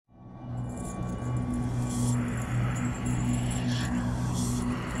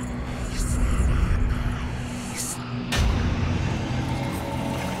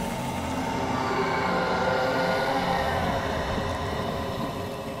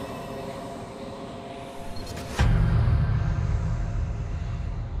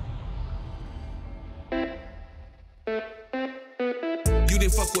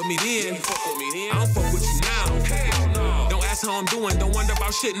didn't fuck with me then. I don't fuck with you now. Hell no. Don't ask how I'm doing. Don't wonder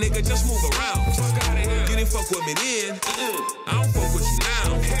about shit, nigga. Just move around. Fuck out of here. You didn't fuck with me then. I don't fuck with you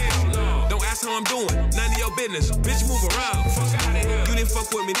now. Hell no. Don't ask how I'm doing. None of your business. Bitch, move around. Fuck out of here. You didn't fuck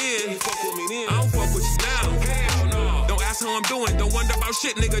with me then. I don't fuck with you now. Hell no. Don't ask how I'm doing. Don't wonder about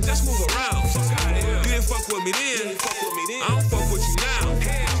shit, nigga. Just move around. Fuck out of here. You didn't fuck with me then. I don't fuck with you now.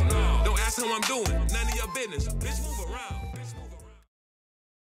 Hell no. Don't ask how I'm doing. None of your business. Bitch, move around.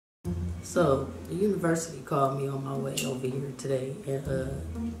 So, the university called me on my way over here today, and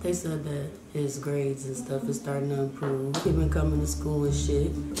they said that his grades and stuff is starting to improve. He been coming to school and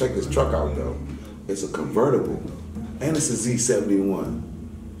shit. Check this truck out, though. It's a convertible, and it's a Z71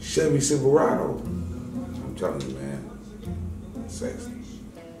 Chevy Silverado. I'm telling you, man, sexy.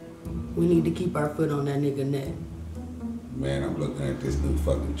 We need to keep our foot on that nigga neck. Man, I'm looking at this new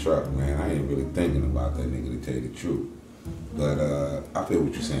fucking truck, man. I ain't really thinking about that nigga, to tell you the truth. But I feel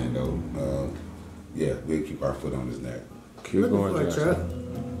what you're saying, though. Yeah, we'll keep our foot on his neck. Keep looking for a truck?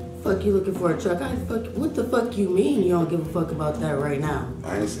 Fuck you looking for a truck? What the fuck you mean you don't give a fuck about that right now?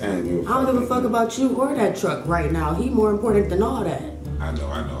 I ain't saying you. I don't give a fuck about you or that truck right now. He more important than all that. I know.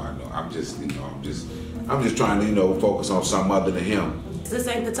 I'm just trying to, focus on something other than him. This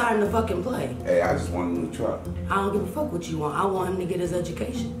ain't the time to fucking play. Hey, I just want a new truck. I don't give a fuck what you want. I want him to get his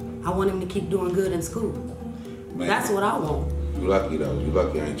education. I want him to keep doing good in school. Man, that's what I want. You lucky though. You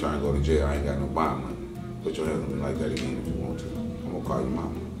lucky I ain't trying to go to jail. I ain't got no bond money. Put your hands on me like that again if you want to. I'm gonna call your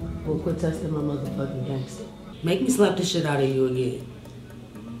mama. Well, quit testing my motherfucking gangster. Make me slap the shit out of you again.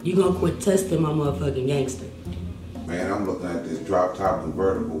 You gonna quit testing my motherfucking gangster. Man, I'm looking at this drop top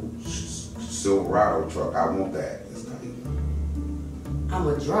convertible Silverado truck. I want that.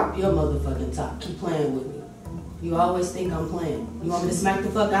 I'ma drop your motherfucking top. Keep playing with me. You always think I'm playing. You want me to smack the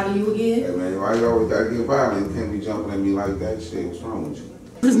fuck out of you again? Hey man, why you always gotta get violent? You can't be jumping at me like that shit. What's wrong with you?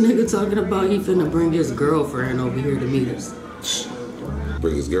 This nigga talking about he finna bring his girlfriend over here to meet us.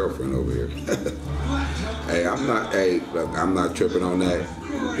 Bring his girlfriend over here. Hey, I'm not tripping on that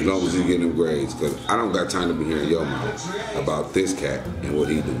as long as you get them grades, cause I don't got time to be hearing your mouth about this cat and what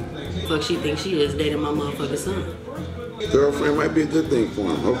he do. Fuck she thinks she is dating my motherfucking son. Girlfriend might be a good thing for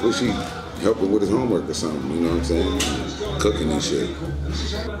him. Hopefully she help him with his homework or something, you know what I'm saying? Cooking and shit.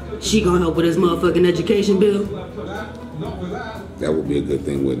 She gonna help with his motherfucking education bill? That would be a good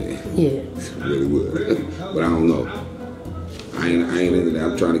thing, wouldn't it? Yeah. It really would. But I don't know. I ain't into that.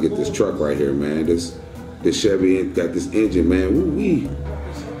 I'm trying to get this truck right here, man. This Chevy got this engine, man. Woo-wee.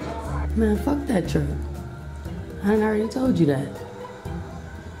 Man, fuck that truck. I already told you that.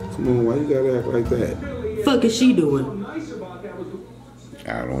 Come on, why you gotta act like that? Fuck is she doing?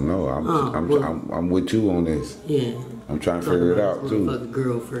 I don't know. I'm with you on this. Yeah. I'm trying to figure it out too. Fuck a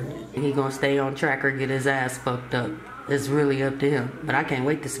girlfriend. He gonna stay on track or get his ass fucked up. It's really up to him. But I can't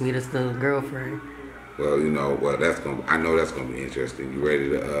wait to meet his little girlfriend. Well, I know that's gonna be interesting. You ready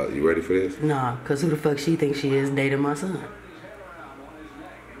for this? Nah, cause who the fuck she thinks she is dating my son?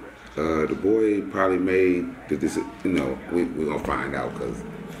 The boy probably made this. We're gonna find out, cause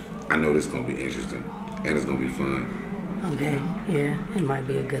I know this is gonna be interesting and it's gonna be fun. Okay, yeah, it might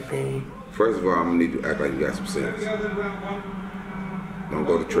be a good thing. First of all, I'm gonna need you to act like you got some sense. Don't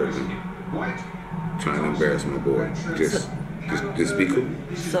go to Trinity trying to embarrass my boy. Just be cool.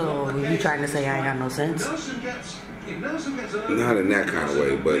 So, you trying to say I ain't got no sense? Not in that kind of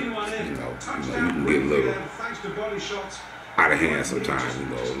way, but you can get a little out of hand sometimes, a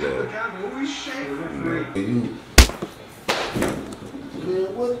little.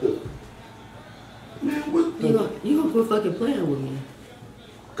 Man, what the? Man, what? You gonna quit fucking playing with me?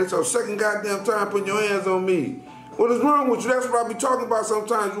 That's your second goddamn time putting your hands on me. What is wrong with you? That's what I be talking about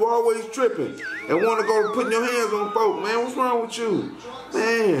sometimes. You always tripping and want to go putting your hands on folk, man. What's wrong with you?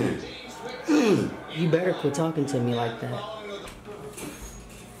 Man. You better quit talking to me like that.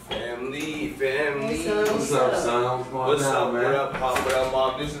 Family. What's up, son? What's up, man? What up, Pop? What up,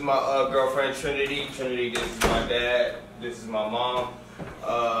 Mom? This is my girlfriend, Trinity. Trinity, this is my dad. This is my mom.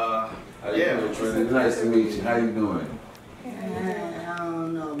 Trinity? Nice to meet you. How you doing? I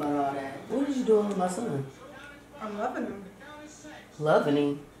don't know about all that. What is you doing with my son? I'm loving him. Loving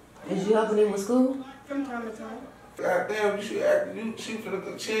him? Is you helping him with school? From time to time. God damn, she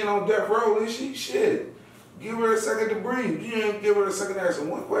finna chin on death row, is she? Shit. Give her a second to breathe. You ain't give her a second to answer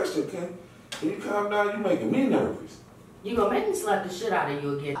one question, Ken. When you calm down, you making me nervous. You gonna make me slap the shit out of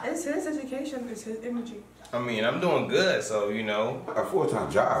you again. It's his education, it's his energy. I mean, I'm doing good, so, A full-time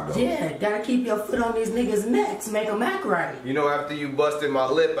job, though. Yeah, gotta keep your foot on these niggas' necks, make them act right. After you busted my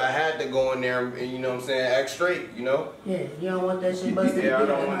lip, I had to go in there and, act straight, Yeah, you don't want that shit busted again. Yeah, I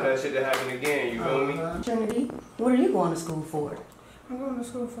don't want that shit to happen again, you feel me? Trinity, what are you going to school for? I'm going to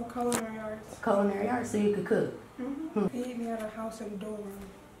school for culinary arts. Culinary arts, so you could cook. He eat me out of house and dorm.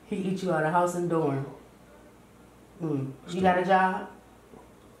 He eat you out of house and dorm. You got a job?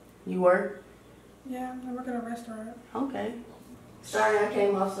 You work? Yeah, I work at a restaurant. Okay. Sorry I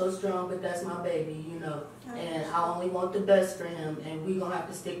came off so strong, but that's my baby, you know. And I only want the best for him, and we gonna have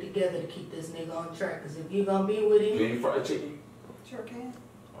to stick together to keep this nigga on track. Cause if you gonna be with him, Can you fry chicken? Sure can.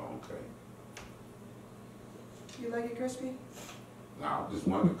 Oh, okay. You like it crispy? Nah, I just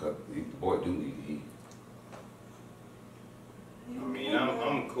wanted to cut. The boy do need to eat. I mean,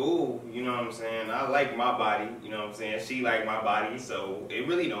 I'm cool, you know what I'm saying? I like my body, you know what I'm saying? She like my body, so it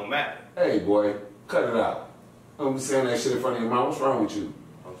really don't matter. Hey, boy, cut it out. Don't be saying that shit in front of your mom. What's wrong with you?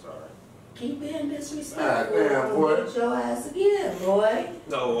 I'm sorry. keep being disrespectful. God damn, boy. Get your ass again, boy.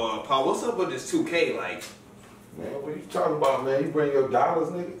 So, Paul, what's up with this 2K? Like, Man, what you talking about, man? You bring your dollars,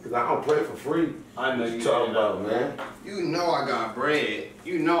 nigga? Because I don't play for free. I know What you you talking did not. about, man? You know I got bread.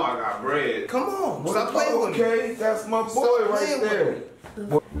 You know I got bread. Come on, stop playing with me. Okay, that's my boy Stop right playing there.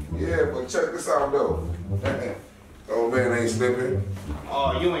 with Yeah, but check this out, though. Old man ain't slipping.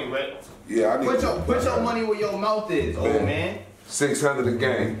 Oh, you ain't ready. Yeah, I need Put your money where your mouth is, old man. 600 a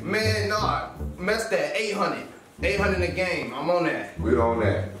game. Man, nah. Mess that. 800. 800 a game. I'm on that. We on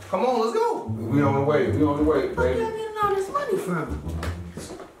that. Come on, let's go. We on the way. We on the way, Where baby. you getting all this money from?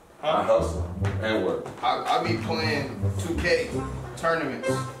 I hustle and work. I be playing 2K tournaments.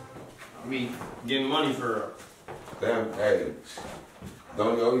 I be getting money for her. Damn, hey.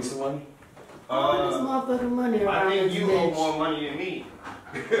 Don't you owe you some money? All this motherfucking money around I think this you bitch. owe more money than me.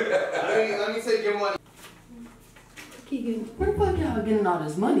 let me take your money. Where the fuck y'all getting all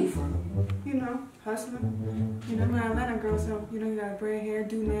this money from? You know, hustling. You know, I'm an Atlanta girl, so you know you gotta braid hair,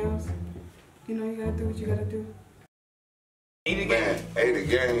 do nails. You know, you gotta do what you gotta do. Man, hey, the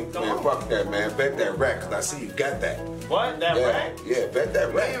game. Man, fuck that, man. Bet that rack, cause I see you got that. What? That Yeah, rack? yeah, bet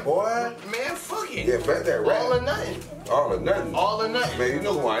that rack, boy. Man, fuck it. Yeah, bet that rack. All or nothing. All or nothing. All or nothing. Man, you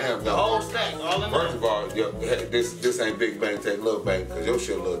know who I am, The though. whole stack. All or First nothing. of all, yo, hey, this ain't big bank, take little bank, cause your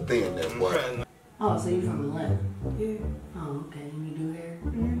shit a little thin, there, boy. Oh, so you from Atlanta? Yeah. Oh, okay. And you do hair?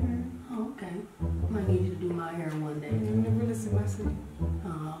 Mm-hmm. Oh, okay. I might need you to do my hair one day. You never listen to my city.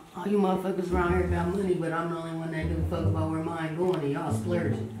 All you motherfuckers around here got money, but I'm the only one that give a fuck about where mine going, and y'all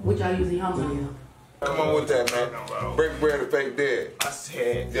splurging. Which I usually how money on. Come on with that, man. Break bread or fake dead. I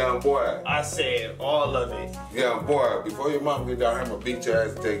said, Young boy. I said all of it. Young boy, before your mom get down here, I'm gonna beat your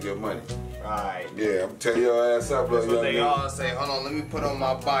ass and take your money. Alright. Yeah, I'm gonna tear your ass up, That's little what young they nigga. all say. Hold on, let me put on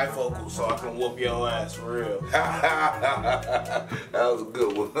my bifocal so I can whoop your ass for real. That was a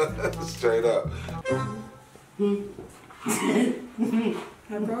good one. Straight up.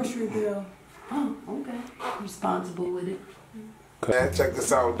 A grocery bill. Oh, okay. Responsible with it. Man, check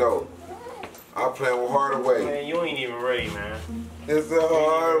this out, though. I'm playing with Hardaway. Man, you ain't even ready, man. It's the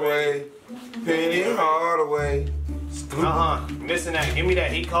Hardaway. Penny Hardaway. Missing that. Give me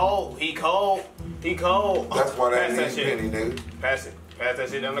that. He cold. He cold. He cold. That's why that Pass that ain't shit. Penny, nigga. Pass it. Pass that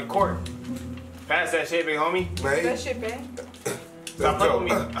shit down the court. Pass that shit, big homie. Man, That shit bad. Stop playing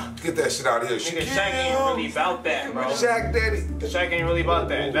with me. Get that shit out of here. Nigga, Shaq ain't really about that, bro. Shaq Daddy. Shaq ain't really about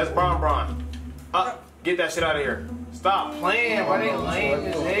that. That's Bron. Get that shit out of here. Stop playing, bro. They lame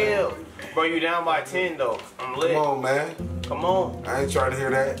as hell. Bro, you down by 10, though. I'm lit. Come on, man. Come on. I ain't trying to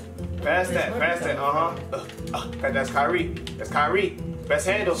hear that. Pass that. Pass that. That's Kyrie. That's Kyrie. Best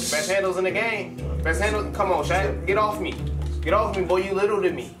handles. Best handles in the game. Best handles. Come on, Shaq. Get off me. Get off me, boy. You little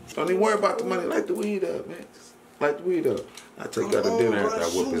to me. Don't even worry about the money. Light the weed up, man. Just light the weed up. I take you out to dinner after I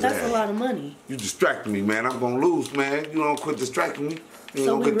whoop his That's a ass. lot of money. You distracting me, man. I'm gonna lose, man. You don't quit distracting me. You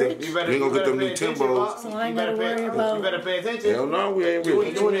So ain't we gonna rich? get them. You ain't gonna get them new Timbos. So I ain't gotta worry about- You better pay attention. Hell no, we ain't rich. You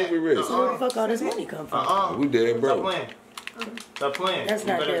ain't doing that. We rich. So where the fuck all this money come from? We dead Stop broke. playing. Stop playing. That's You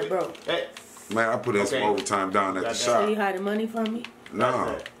not better dead pay- broke. Hey, Man, I put in some Okay. overtime down at the Got that. So you shop. hiding money from me?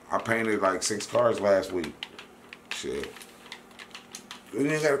 No, I painted like 6 cars last week. Shit. You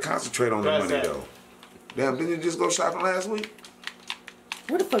ain't gotta concentrate on the That's money that. though. Damn, didn't you just go shopping last week?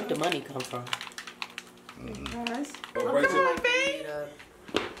 Where the fuck the money come from? Nice. Right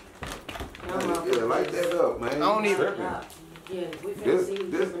yeah, light that up, man. I don't even- Tripping. Yeah, we finna This- see you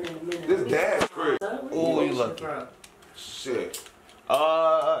this- different in a minute. This dad's crib. Ooh, you lucky. Shit.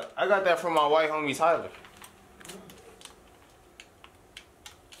 I got that from my white homie Tyler.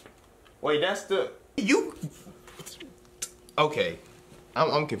 Wait, that's the you. Okay,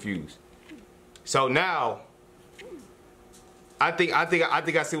 I'm confused. So now, I think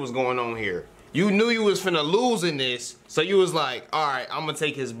I see what's going on here. You knew you was finna lose in this, so you was like, all right, I'm gonna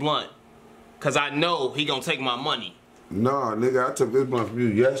take his blunt, cause I know he gonna take my money. Nah, nigga, I took this blunt from you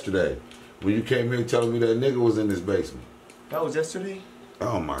yesterday when you came here telling me that nigga was in this basement. That was yesterday?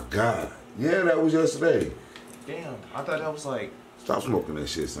 Oh my God. Yeah, that was yesterday. Damn, I thought that was like... Stop smoking that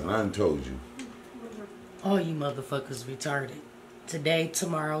shit, son. I done told you. All you motherfuckers retarded. Today,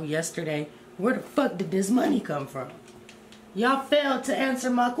 tomorrow, yesterday. Where the fuck did this money come from? Y'all failed to answer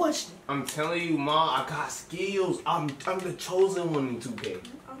my question. I'm telling you, Ma, I got skills. I'm the chosen one in 2K.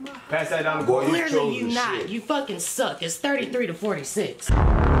 Pass that down to boy. Clearly you not. Shit. You fucking suck. It's 33 to 46.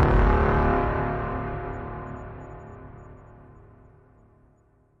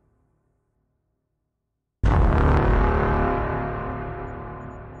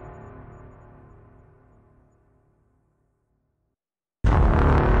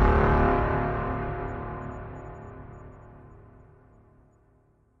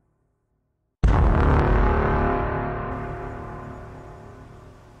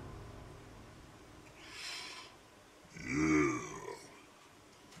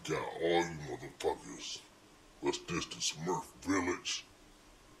 Got all you motherfuckers. What's this, the Smurf Village?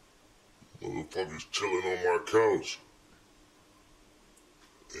 Motherfuckers chilling on my couch.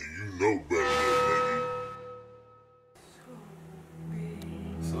 And you know better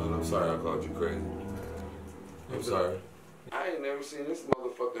than Son, I'm sorry I called you crazy. I'm sorry. I ain't never seen this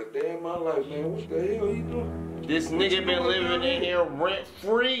motherfucker a day in my life, man. What the hell you doing? This nigga been living in here rent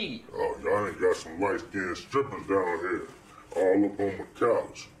free. Oh, y'all ain't got some light-skinned strippers down here. All up on my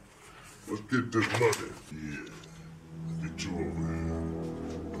couch. Let's get this money. Yeah. Let's get you over here.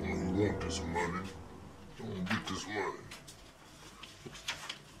 I know you want this money. You want to get this money.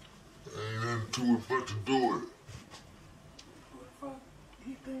 Ain't nothing to it but to do it.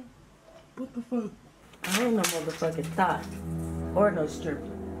 What the fuck? I ain't no motherfucking thought. Or no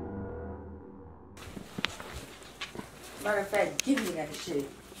stripper. Matter of fact, give me that shit.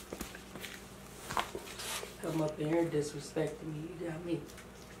 Come up in here disrespecting me. You got me.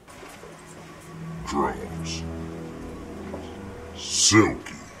 Drums.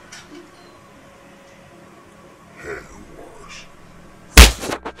 Silky. Hand wash.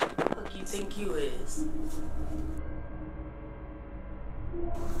 Fuck you think you is?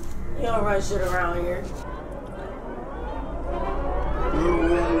 You don't run shit around here. What's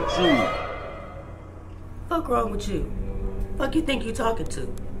wrong with you? Fuck wrong with you? Fuck you think you talking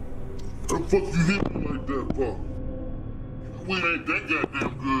to? How the fuck you hit me like that for? We ain't that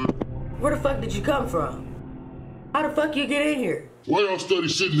goddamn good. Where the fuck did you come from? How the fuck you get in here? Why y'all study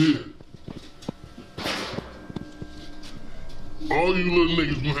sitting here? All you little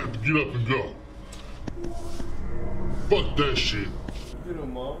niggas gonna have to get up and go. Fuck that shit.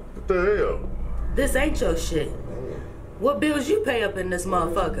 What the hell? This ain't your shit. What bills you pay up in this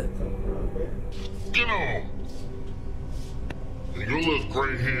motherfucker? Get on. And your little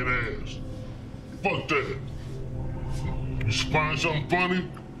gray head ass. Fuck that. You find something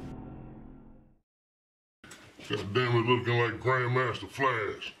funny? God damn it, looking like Grandmaster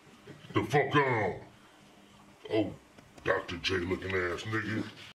Flash. The fuck on. Oh, Dr. J looking ass nigga.